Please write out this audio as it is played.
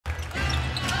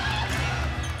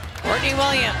Courtney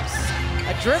Williams.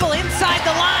 A dribble inside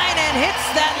the line and hits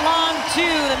that long two,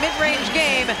 the mid-range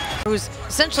game. Who's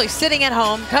essentially sitting at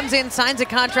home, comes in, signs a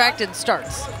contract, and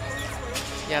starts.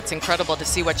 Yeah, it's incredible to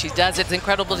see what she does. It's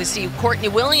incredible to see Courtney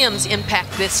Williams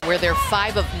impact this, where they're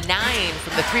 5 of 9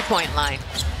 from the three-point line.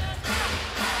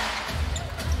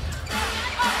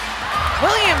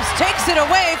 Williams takes it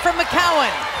away from McCowan.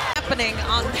 Happening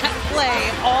on that play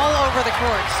all over the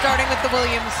court, starting with the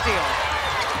Williams steal.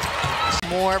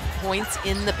 More points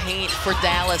in the paint for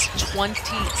Dallas,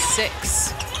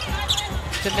 26.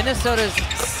 To Minnesota's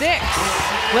 6.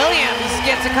 Williams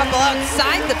gets a couple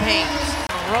outside the paint.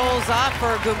 Rolls off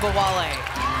for Gumbawale.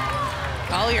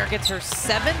 Collier gets her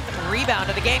 7th rebound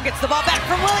of the game, gets the ball back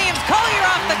from Williams. Collier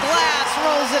off the glass,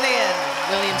 rolls it in.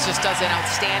 Williams just does an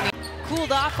outstanding.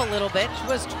 Cooled off a little bit. She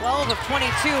was 12 of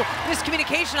 22.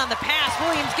 Miscommunication on the pass.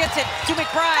 Williams gets it to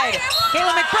McBride.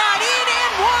 Kayla McBride in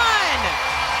and one.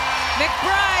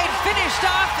 McBride finished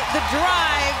off the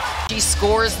drive. She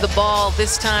scores the ball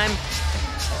this time.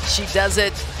 She does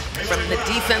it from the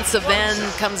defensive end,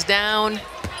 comes down,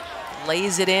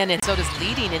 lays it in, and so does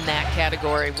leading in that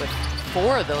category with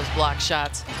 4 of those block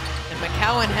shots. And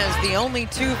McCowan has the only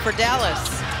 2 for Dallas.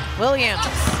 Williams.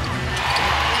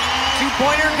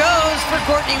 Two-pointer goes for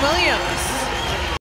Courtney Williams.